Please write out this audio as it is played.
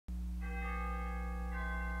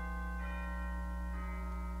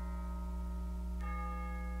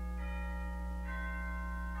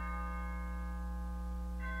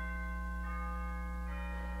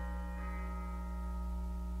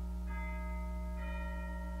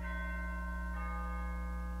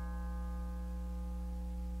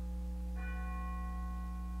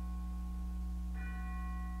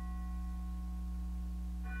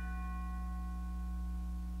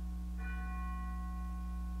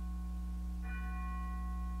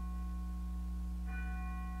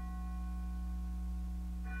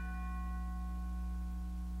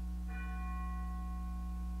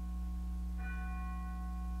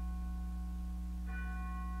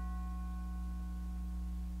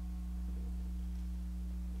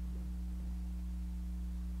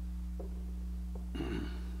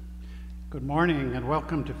Good morning and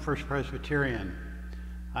welcome to First Presbyterian.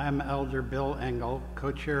 I am Elder Bill Engle,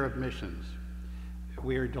 co-chair of missions.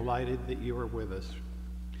 We are delighted that you are with us.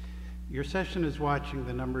 Your session is watching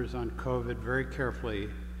the numbers on COVID very carefully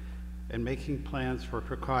and making plans for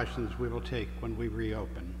precautions we will take when we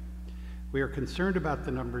reopen. We are concerned about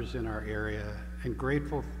the numbers in our area and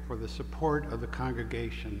grateful for the support of the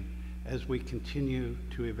congregation as we continue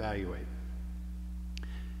to evaluate.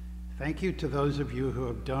 Thank you to those of you who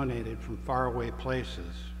have donated from faraway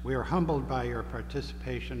places. We are humbled by your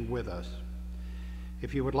participation with us.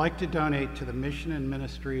 If you would like to donate to the mission and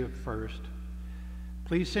ministry of First,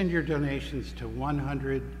 please send your donations to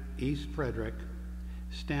 100 East Frederick,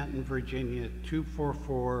 Staunton, Virginia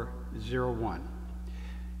 24401.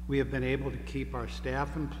 We have been able to keep our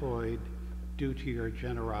staff employed due to your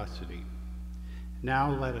generosity. Now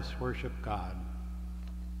let us worship God.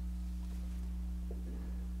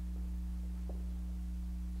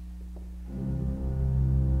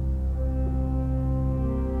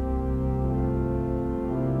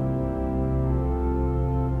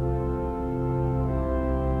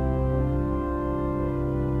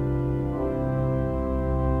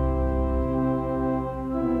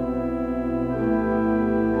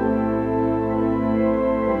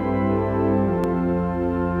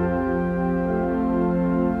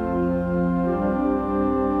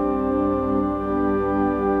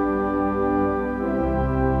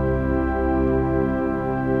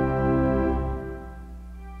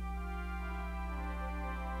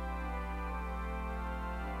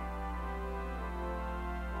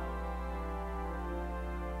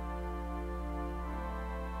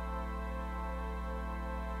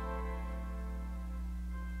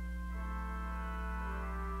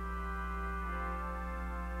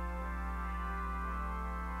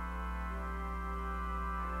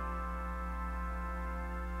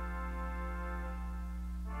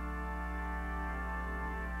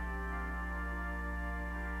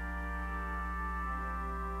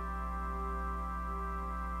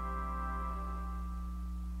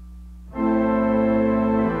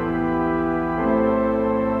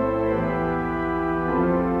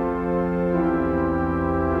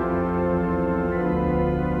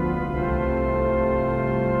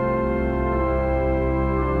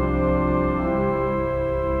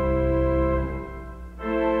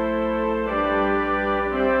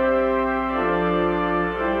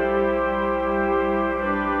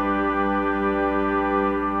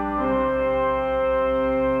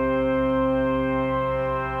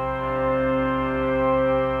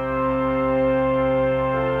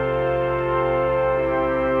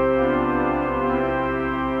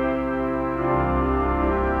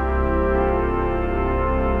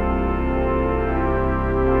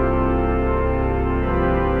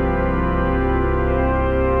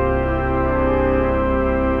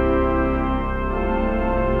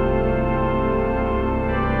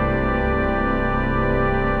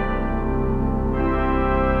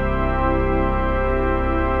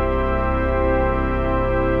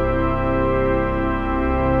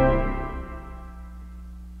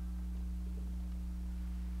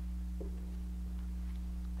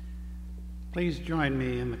 Please join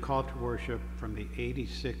me in the call to worship from the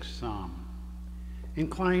 86th Psalm.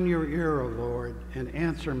 Incline your ear, O Lord, and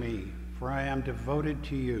answer me, for I am devoted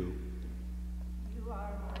to you. You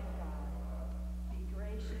are my God. Be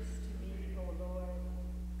gracious to me, O Lord.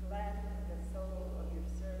 Gladden the soul of your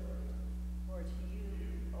servant. For to you,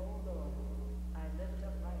 O Lord, I lift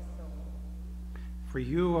up my soul. For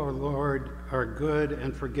you, O Lord, are good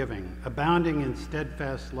and forgiving, abounding in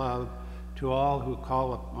steadfast love to all who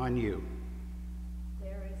call upon you.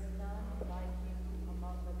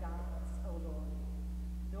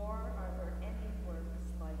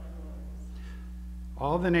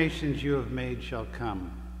 All the nations you have made shall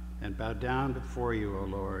come and bow down before you, O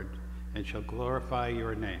Lord, and shall glorify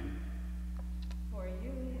your name. For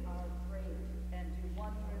you are great and do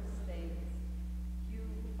wondrous things. You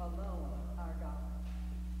alone are God.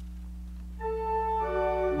 Yes.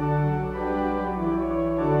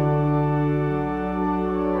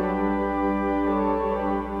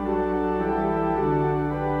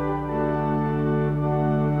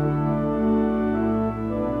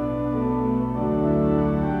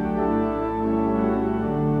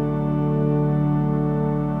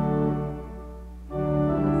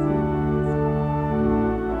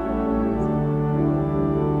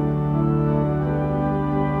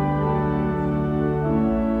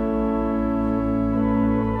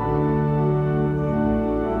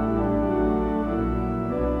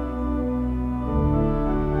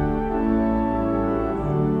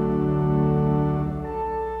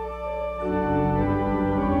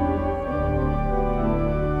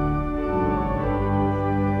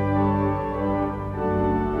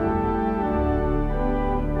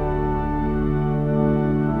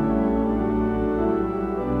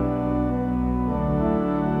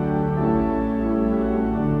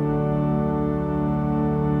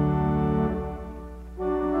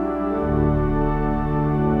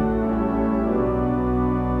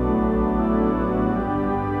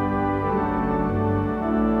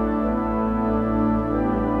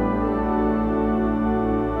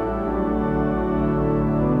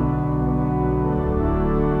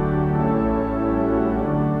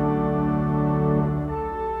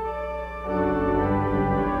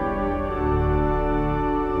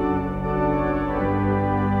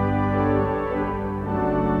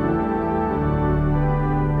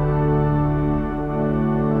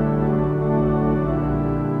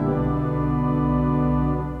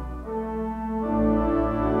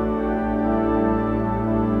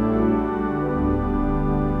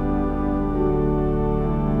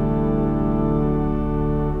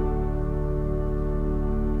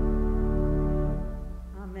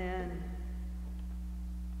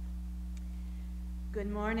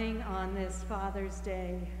 Good morning on this Father's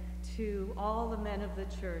Day to all the men of the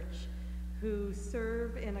church who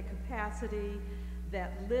serve in a capacity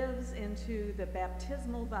that lives into the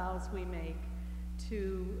baptismal vows we make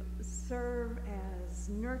to serve as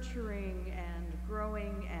nurturing and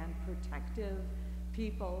growing and protective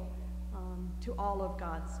people to all of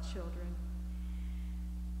God's children.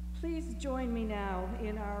 Please join me now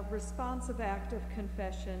in our responsive act of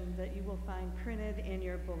confession that you will find printed in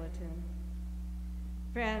your bulletin.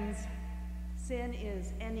 Friends, sin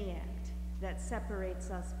is any act that separates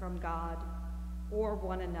us from God or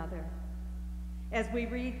one another. As we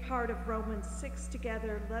read part of Romans 6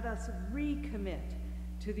 together, let us recommit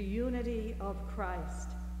to the unity of Christ.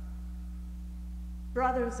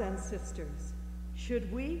 Brothers and sisters,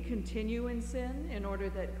 should we continue in sin in order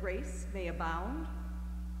that grace may abound?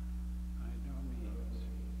 By no means.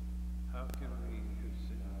 How can we who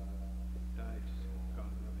sin die to God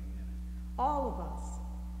living in it? All of us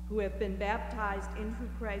who have been baptized into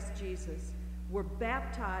Christ Jesus were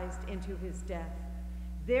baptized into his death.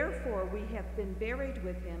 Therefore, we have been buried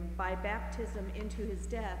with him by baptism into his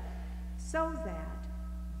death, so that,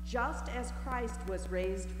 just as Christ was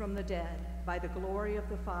raised from the dead by the glory of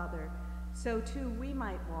the Father, so too we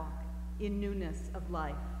might walk in newness of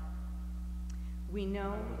life. We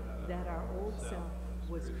know that our old self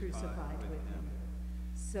was crucified with him,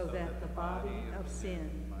 so that the body of sin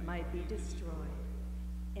might be destroyed,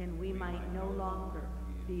 and we might no longer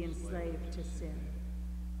be enslaved to sin.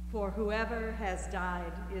 For whoever has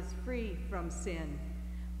died is free from sin.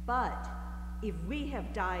 But if we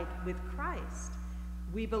have died with Christ,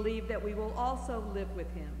 we believe that we will also live with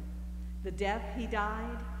him. The death he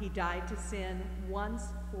died to sin once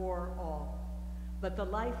for all. But the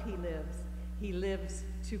life he lives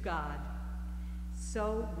to God.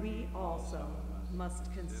 So we also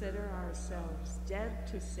must consider ourselves dead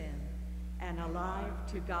to sin and alive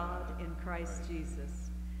to God in Christ Jesus.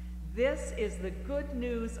 This is the good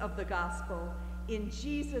news of the gospel. In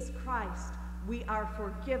Jesus Christ, we are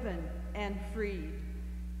forgiven and freed.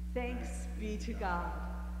 Thanks be to God.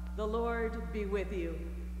 The Lord be with you.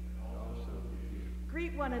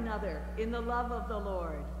 Greet one another in the love of the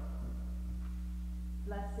Lord.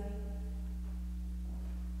 Blessing.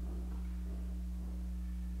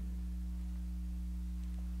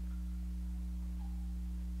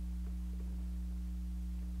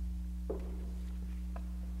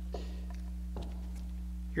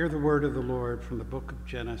 Hear the word of the Lord from the book of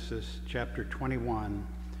Genesis, chapter 21,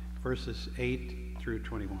 verses 8 through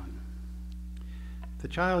 21. The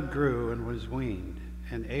child grew and was weaned,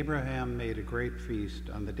 and Abraham made a great feast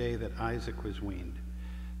on the day that Isaac was weaned.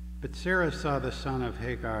 But Sarah saw the son of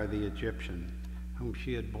Hagar the Egyptian, whom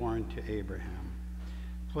she had borne to Abraham,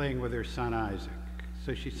 playing with her son Isaac.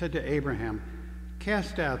 So she said to Abraham,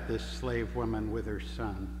 "Cast out this slave woman with her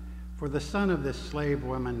son, for the son of this slave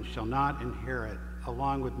woman shall not inherit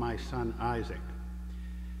along with my son Isaac."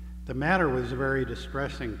 The matter was very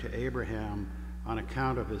distressing to Abraham on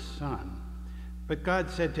account of his son. But God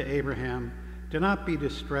said to Abraham, "Do not be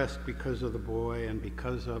distressed because of the boy and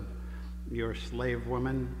because of your slave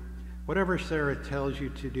woman. Whatever Sarah tells you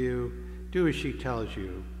to do, do as she tells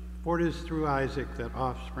you, for it is through Isaac that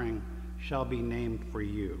offspring shall be named for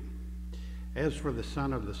you. As for the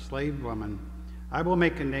son of the slave woman, I will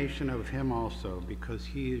make a nation of him also, because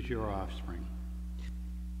he is your offspring."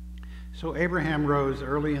 So Abraham rose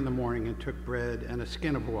early in the morning and took bread and a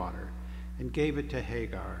skin of water and gave it to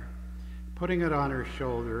Hagar, putting it on her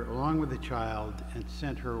shoulder along with the child, and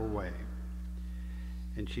sent her away.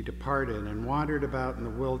 And she departed and wandered about in the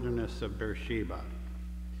wilderness of Beersheba.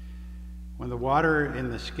 When the water in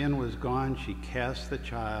the skin was gone, she cast the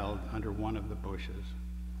child under one of the bushes.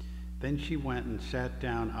 Then she went and sat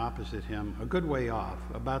down opposite him, a good way off,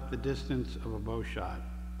 about the distance of a bow shot.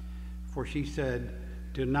 For she said,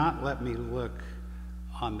 "Do not let me look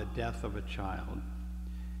on the death of a child."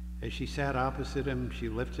 As she sat opposite him, she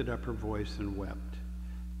lifted up her voice and wept.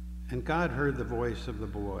 And God heard the voice of the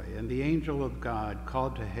boy, and the angel of God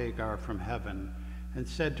called to Hagar from heaven and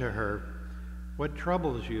said to her, "What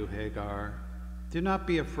troubles you, Hagar? Do not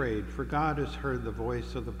be afraid, for God has heard the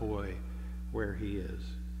voice of the boy where he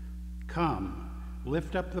is. Come,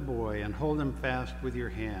 lift up the boy and hold him fast with your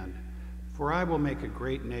hand, for I will make a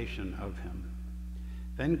great nation of him."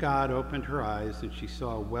 Then God opened her eyes, and she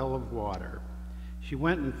saw a well of water. She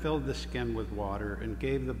went and filled the skin with water and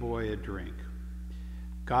gave the boy a drink.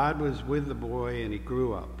 God was with the boy, and he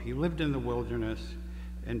grew up. He lived in the wilderness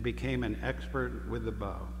and became an expert with the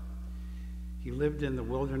bow. He lived in the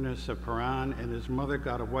wilderness of Paran, and his mother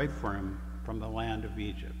got a wife for him from the land of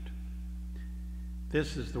Egypt.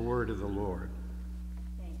 This is the word of the Lord.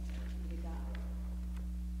 Thanks be to God.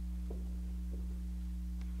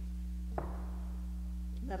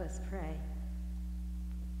 Let us pray.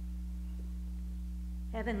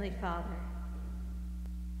 Heavenly Father,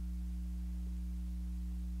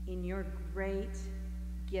 in your great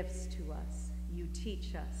gifts to us, you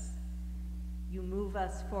teach us, you move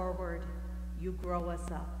us forward, you grow us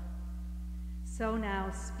up. So now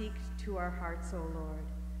speak to our hearts, O Lord,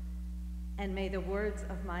 and may the words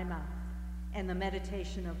of my mouth and the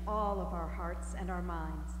meditation of all of our hearts and our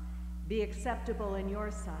minds be acceptable in your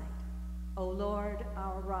sight, O Lord,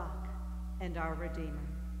 our rock and our Redeemer.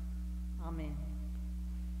 Amen.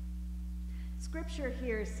 Scripture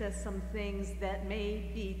here says some things that may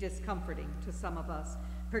be discomforting to some of us,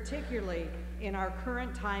 particularly in our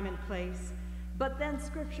current time and place, but then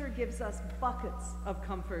Scripture gives us buckets of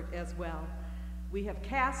comfort as well. We have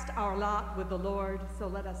cast our lot with the Lord, so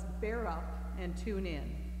let us bear up and tune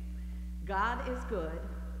in. God is good,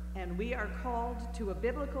 and we are called to a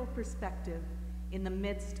biblical perspective in the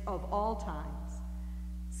midst of all times.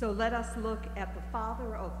 So let us look at the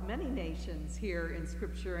Father of many nations here in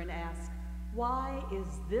Scripture and ask, why is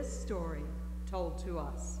this story told to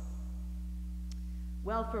us?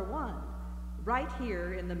 Well, for one, right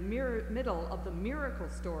here in the middle of the miracle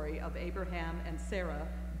story of Abraham and Sarah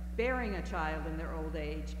bearing a child in their old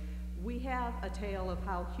age, we have a tale of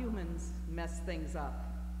how humans mess things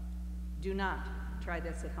up. Do not try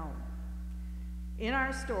this at home. In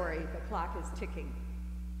our story, the clock is ticking.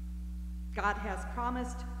 God has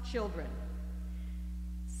promised children.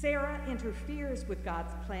 Sarah interferes with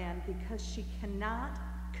God's plan because she cannot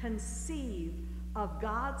conceive of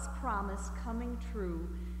God's promise coming true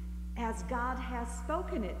as God has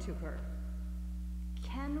spoken it to her.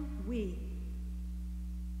 Can we?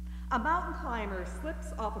 A mountain climber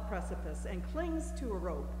slips off a precipice and clings to a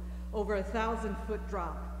rope over a 1,000-foot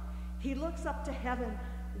drop. He looks up to heaven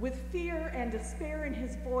with fear and despair in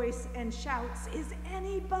his voice and shouts, "Is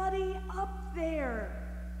anybody up there?"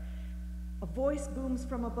 A voice booms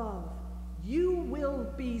from above. "You will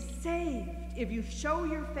be saved if you show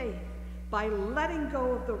your faith by letting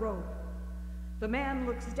go of the rope." The man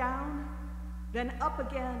looks down, then up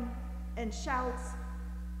again, and shouts,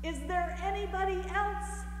 "Is there anybody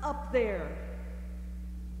else up there?"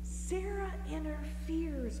 Sarah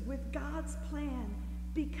interferes with God's plan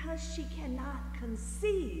because she cannot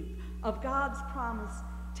conceive of God's promise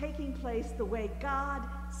taking place the way God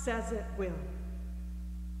says it will.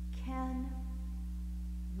 Can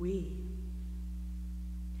we?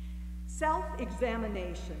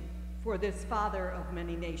 Self-examination for this Father of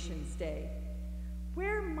Many Nations Day.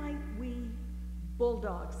 Where might we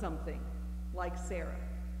bulldog something like Sarah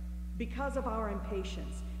because of our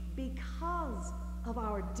impatience, because of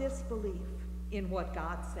our disbelief in what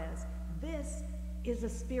God says? This is a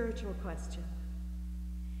spiritual question.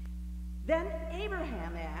 Then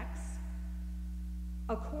Abraham acts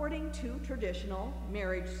according to traditional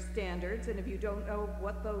marriage standards, and if you don't know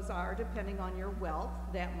what those are, depending on your wealth,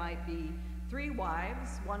 that might be 3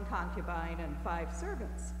 wives, 1 concubine, and 5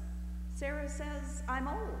 servants. Sarah says, "I'm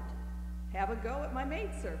old. Have a go at my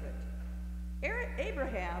maidservant."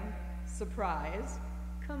 Abraham, surprise,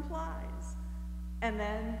 complies. And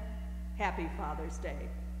then, happy Father's Day.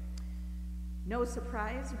 No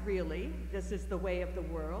surprise, really. This is the way of the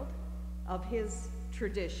world, of his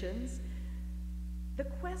traditions. The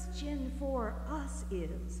question for us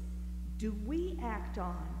is, do we act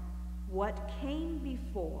on what came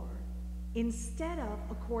before instead of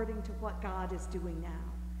according to what God is doing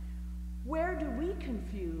now? Where do we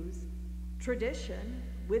confuse tradition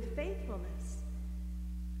with faithfulness?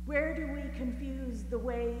 Where do we confuse the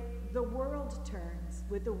way the world turns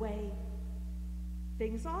with the way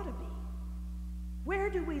things ought to be?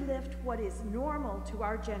 Where do we lift what is normal to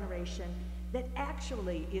our generation that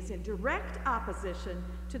actually is in direct opposition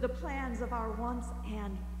to the plans of our once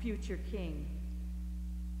and future King?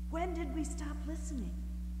 When did we stop listening?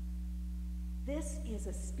 This is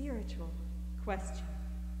a spiritual question.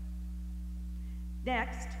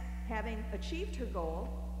 Next, having achieved her goal,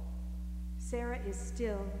 Sarah is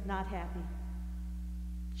still not happy.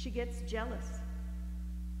 She gets jealous.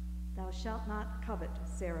 "Thou shalt not covet,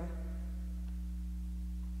 Sarah."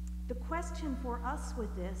 The question for us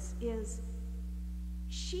with this is,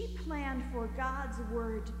 she planned for God's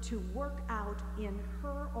word to work out in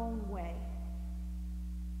her own way.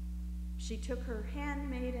 She took her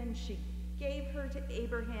handmaiden, she gave her to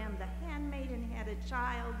Abraham, the handmaiden had a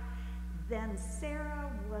child, then Sarah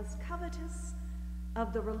was covetous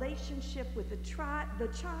of the relationship with the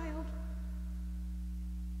child.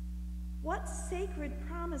 What sacred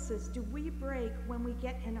promises do we break when we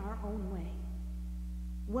get in our own way?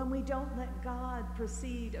 When we don't let God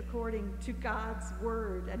proceed according to God's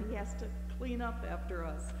word and he has to clean up after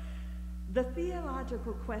us? The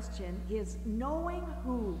theological question is, knowing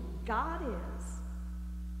who God is,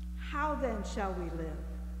 how then shall we live?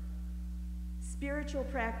 Spiritual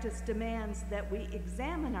practice demands that we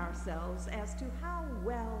examine ourselves as to how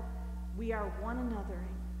well we are one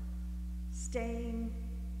anothering, staying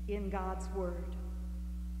in God's word.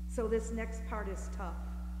 So this next part is tough.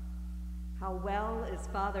 How well is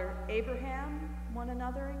Father Abraham one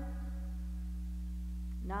anothering?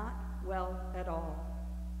 Not well at all.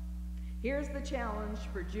 Here's the challenge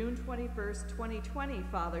for June 21st, 2020,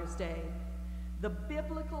 Father's Day. The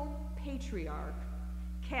biblical patriarch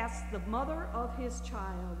casts the mother of his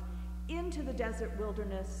child into the desert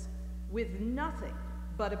wilderness with nothing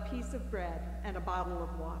but a piece of bread and a bottle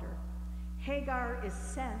of water. Hagar is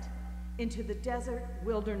sent into the desert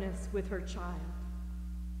wilderness with her child.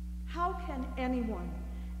 How can anyone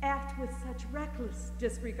act with such reckless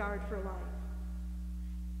disregard for life?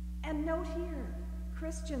 And note here,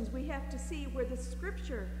 Christians, we have to see where the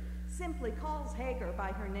scripture simply calls Hagar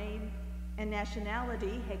by her name and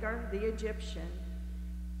nationality, Hagar the Egyptian.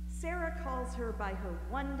 Sarah calls her by her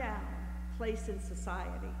one-down place in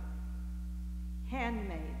society: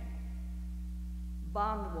 handmaid,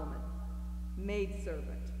 bondwoman,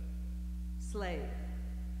 maidservant, slave.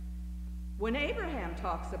 When Abraham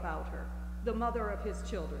talks about her, the mother of his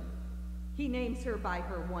children, he names her by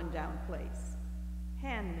her one-down place: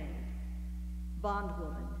 handmaid,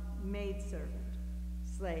 bondwoman, maidservant,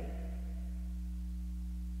 slave.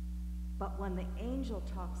 But when the angel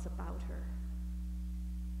talks about her,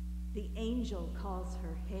 the angel calls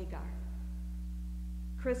her Hagar.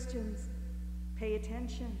 Christians, pay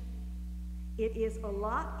attention. It is a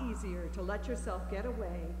lot easier to let yourself get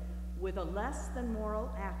away with a less than moral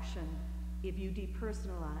action if you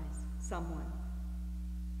depersonalize someone.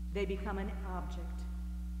 They become an object.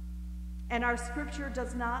 And our scripture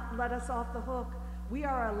does not let us off the hook. We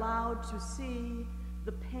are allowed to see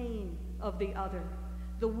the pain of the other,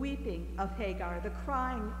 the weeping of Hagar, the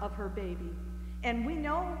crying of her baby. And we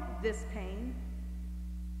know this pain,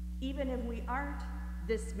 even if we aren't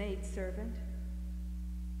this maidservant.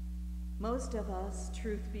 Most of us,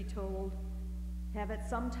 truth be told, have at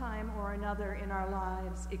some time or another in our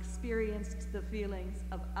lives experienced the feelings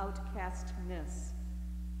of outcastness.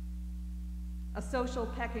 A social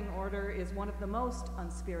pecking order is one of the most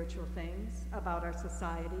unspiritual things about our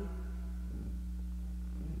society.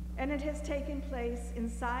 And it has taken place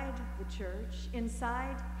inside the church,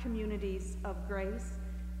 inside communities of grace,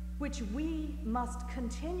 which we must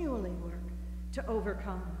continually work to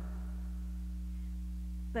overcome.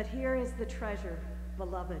 But here is the treasure,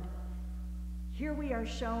 beloved. Here we are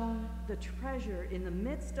shown the treasure in the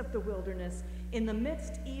midst of the wilderness, in the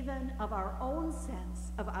midst even of our own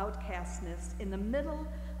sense of outcastness, in the middle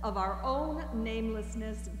of our own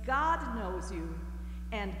namelessness. God knows you,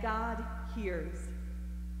 and God hears.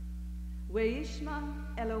 Ve'ishma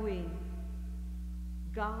Elohim,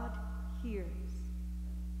 God hears.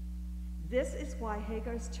 This is why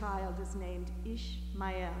Hagar's child is named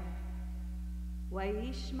Ishmael.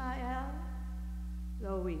 Ve'ishmael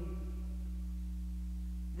Elohim.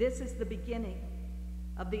 This is the beginning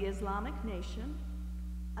of the Islamic nation,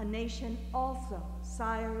 a nation also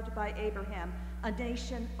sired by Abraham, a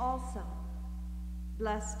nation also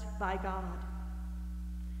blessed by God.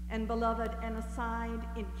 And beloved, an aside,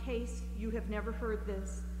 in case you have never heard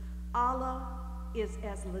this, Allah is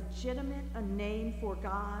as legitimate a name for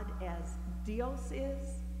God as Dios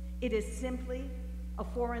is. It is simply a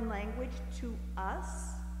foreign language to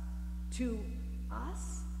us. To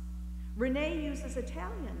us. Renee uses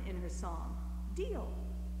Italian in her song, Dio.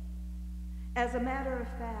 As a matter of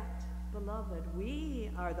fact, beloved,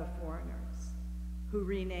 we are the foreigners who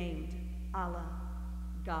renamed Allah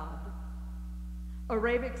God.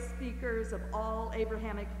 Arabic speakers of all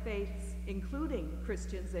Abrahamic faiths, including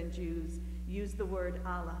Christians and Jews, use the word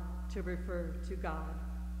Allah to refer to God.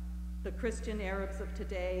 The Christian Arabs of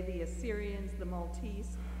today, the Assyrians, the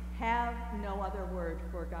Maltese, have no other word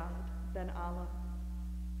for God than Allah.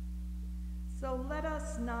 So let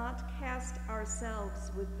us not cast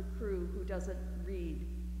ourselves with the crew who doesn't read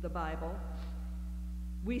the Bible.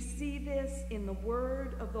 We see this in the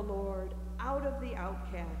word of the Lord. Out of the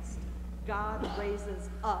outcast, God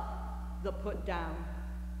raises up the put down.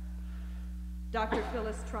 Dr.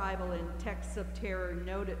 Phyllis Tribal in Texts of Terror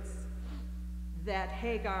notes that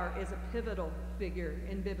Hagar is a pivotal figure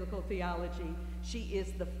in biblical theology. She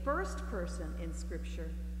is the first person in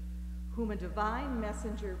Scripture whom a divine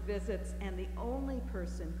messenger visits, and the only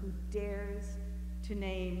person who dares to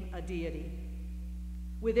name a deity.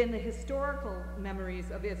 Within the historical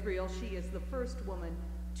memories of Israel, she is the first woman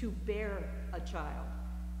to bear a child.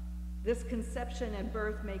 This conception and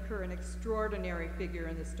birth make her an extraordinary figure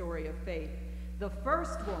in the story of faith, the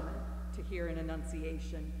first woman to hear an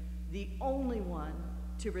annunciation, the only one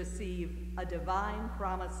to receive a divine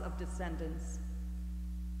promise of descendants,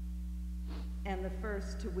 and the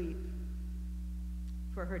first to weep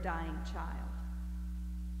for her dying child.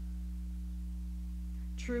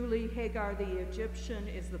 Truly, Hagar the Egyptian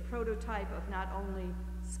is the prototype of not only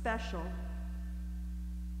special,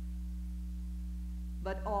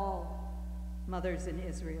 but all mothers in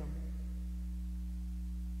Israel.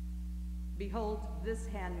 Behold this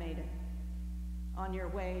handmaiden on your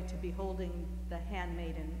way to beholding the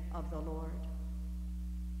handmaiden of the Lord.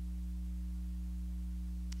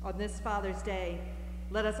 On this Father's Day,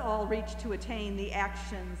 let us all reach to attain the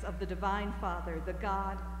actions of the Divine Father, the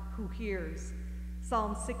God who hears.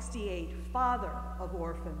 Psalm 68, Father of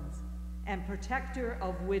orphans and protector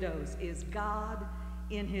of widows is God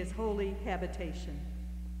in his holy habitation.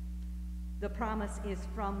 The promise is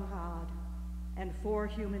from God and for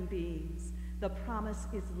human beings. The promise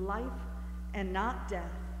is life and not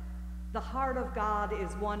death. The heart of God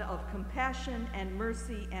is one of compassion and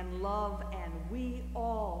mercy and love, and we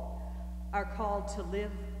all are called to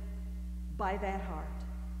live by that heart.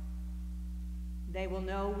 They will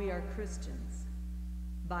know we are Christians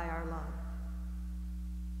by our love.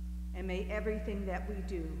 And may everything that we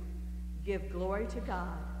do give glory to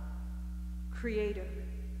God, Creator,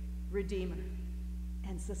 Redeemer,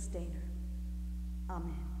 and Sustainer.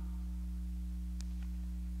 Amen.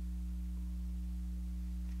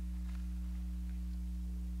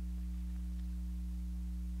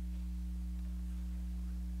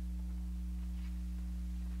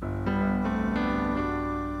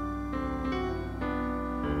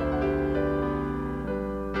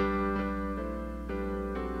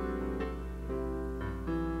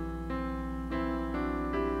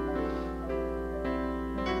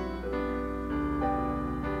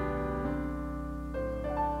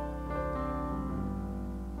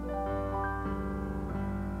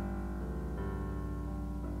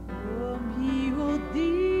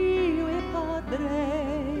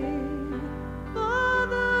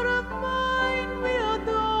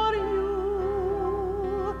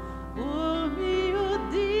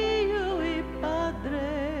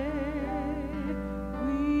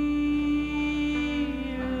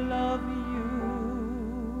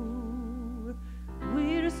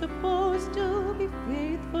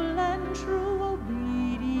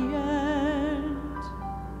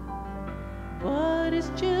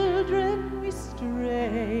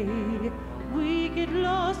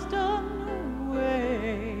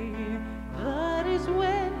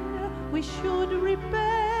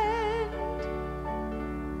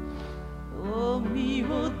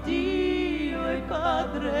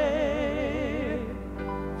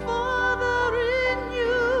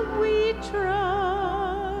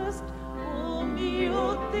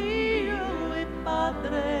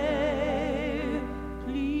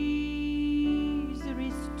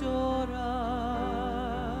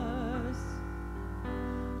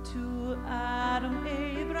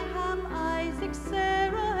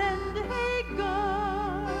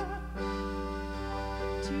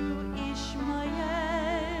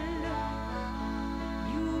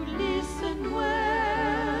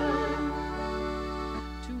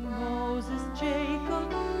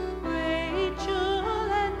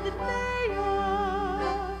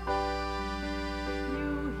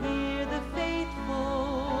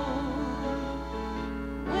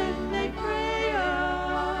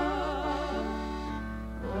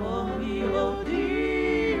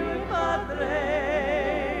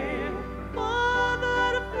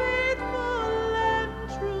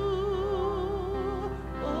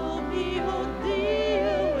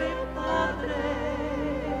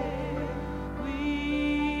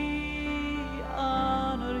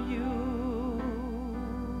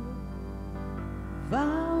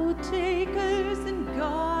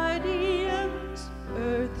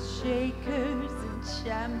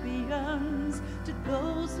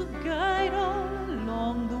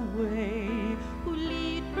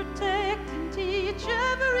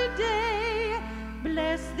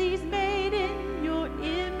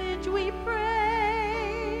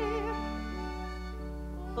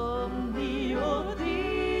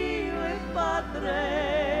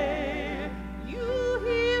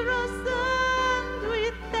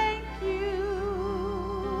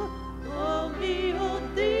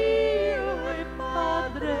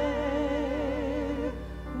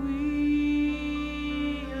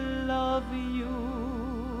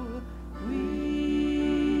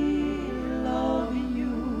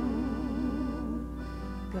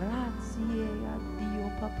 Grazie a Dio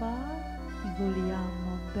Papà vi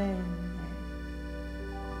vogliamo bene.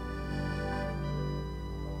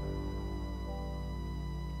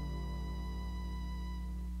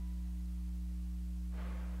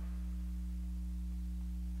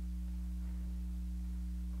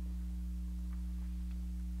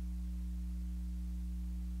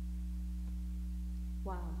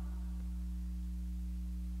 Wow.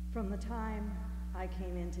 From the time I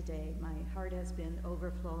came in today, my heart has been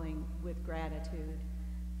overflowing with gratitude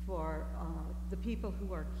for the people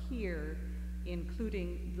who are here,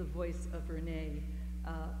 including the voice of Renee,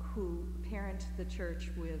 who parent the church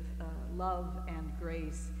with love and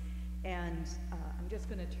grace. And I'm just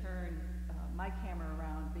going to turn my camera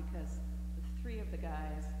around because the three of the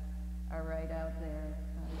guys are right out there.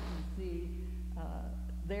 You can see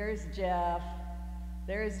there's Jeff,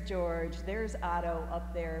 there's George, there's Otto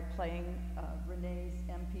up there playing Renee's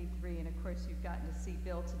MP3, and of course you've gotten to see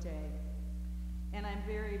Bill today. And I'm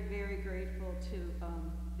very, very grateful to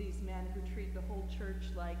these men who treat the whole church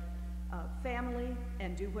like family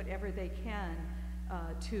and do whatever they can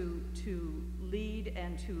to lead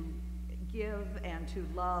and to give and to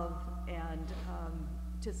love and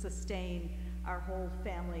to sustain our whole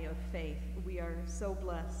family of faith. We are so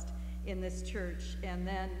blessed in this church. And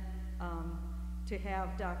then to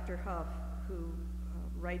have Dr. Huff, who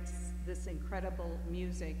writes this incredible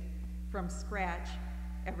music from scratch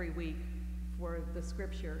every week for the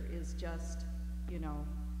scripture is just, you know,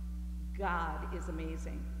 God is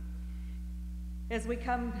amazing. As we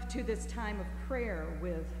come to this time of prayer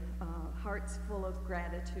with hearts full of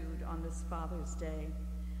gratitude on this Father's Day,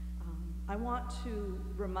 I want to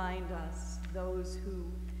remind us, those who,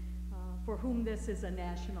 for whom this is a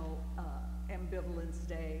national ambivalence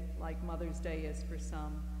day, like Mother's Day is for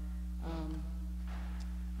some.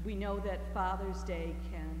 We know that Father's Day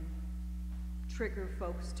can trigger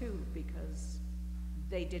folks too because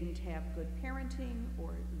they didn't have good parenting,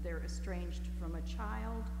 or they're estranged from a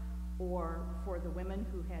child, or for the women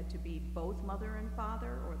who had to be both mother and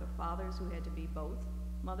father, or the fathers who had to be both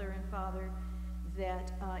mother and father,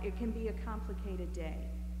 that it can be a complicated day.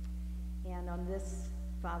 And on this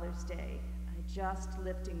Father's Day, I just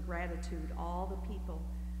lift in gratitude all the people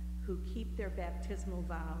who keep their baptismal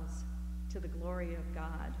vows to the glory of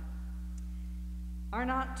God. Are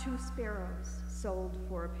not 2 sparrows sold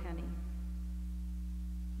for a penny?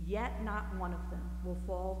 Yet not one of them will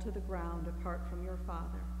fall to the ground apart from your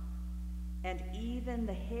Father. And even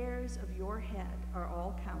the hairs of your head are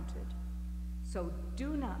all counted. So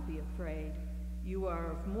do not be afraid. You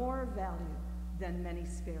are of more value than many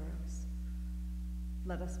sparrows.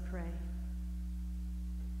 Let us pray.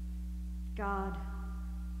 God,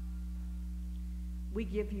 we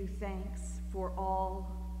give you thanks for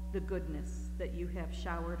all the goodness that you have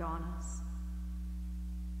showered on us,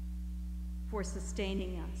 for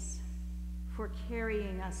sustaining us, for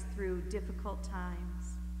carrying us through difficult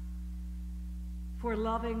times, for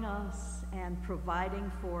loving us and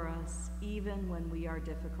providing for us even when we are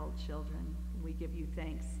difficult children. We give you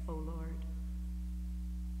thanks, O Lord.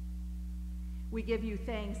 We give you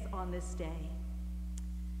thanks on this day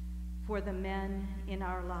for the men in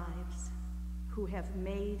our lives who have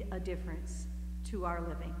made a difference to our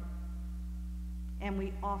living. And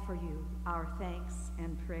we offer you our thanks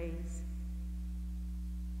and praise.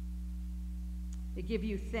 We give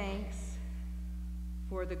you thanks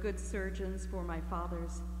for the good surgeons for my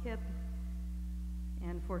father's hip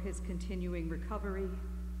and for his continuing recovery.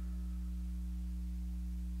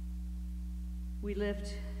 We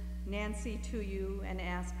lift Nancy to you and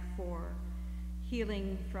ask for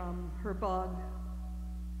healing from her bug,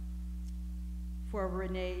 for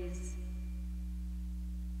Renee's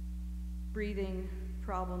breathing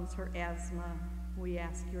problems, her asthma. We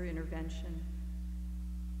ask your intervention.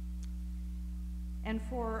 And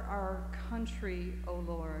for our country, O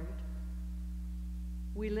Lord,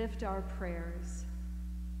 we lift our prayers.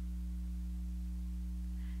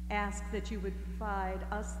 Ask that you would provide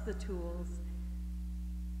us the tools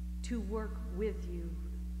to work with you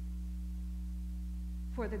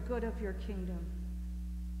for the good of your kingdom,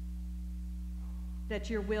 that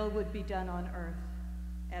your will would be done on earth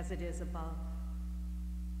as it is above.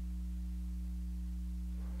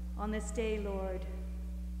 On this day, Lord,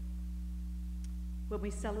 when we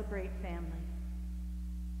celebrate family,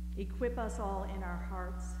 equip us all in our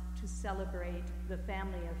hearts to celebrate the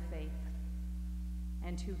family of faith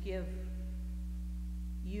and to give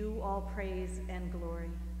you all praise and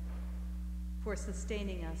glory for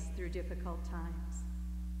sustaining us through difficult times.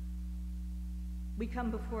 We come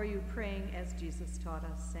before you praying as Jesus taught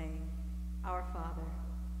us, saying, Our Father,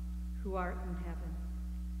 who art in heaven,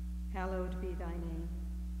 hallowed be thy name.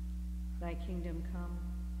 Thy kingdom come,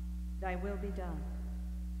 Thy will be done,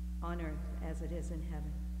 on earth as it is in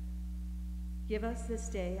heaven. Give us this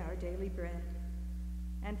day our daily bread,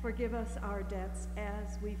 and forgive us our debts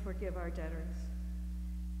as we forgive our debtors.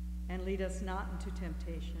 And lead us not into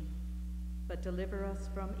temptation, but deliver us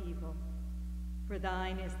from evil. For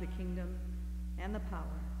thine is the kingdom, and the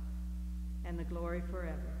power, and the glory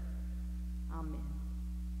forever. Amen.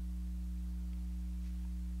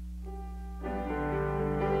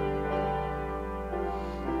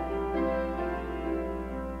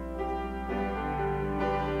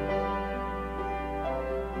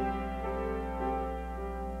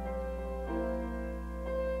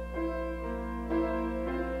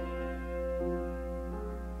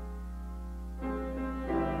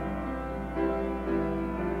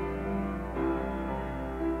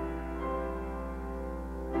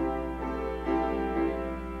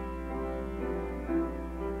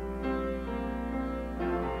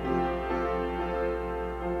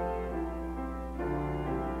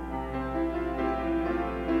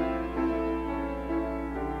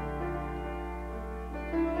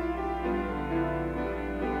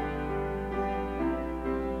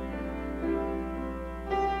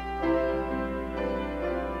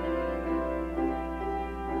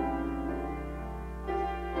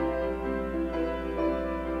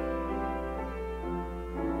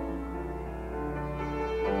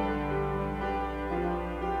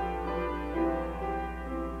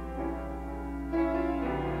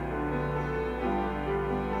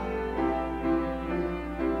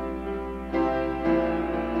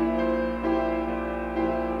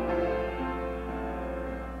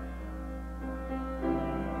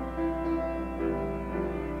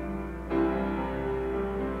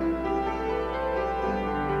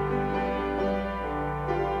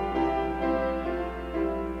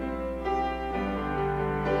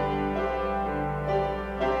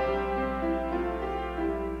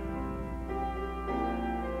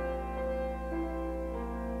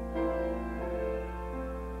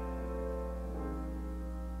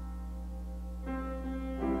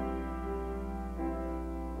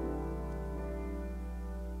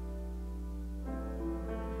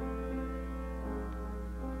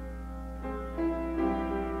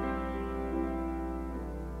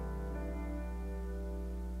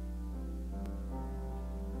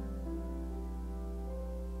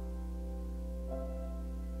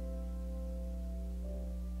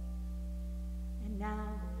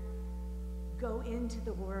 Now, go into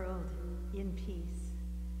the world in peace.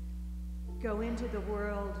 Go into the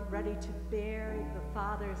world ready to bear the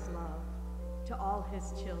Father's love to all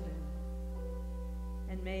his children.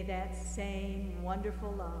 And may that same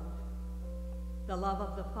wonderful love, the love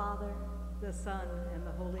of the Father, the Son, and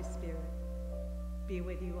the Holy Spirit, be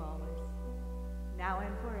with you always, now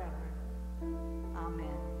and forever.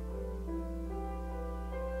 Amen.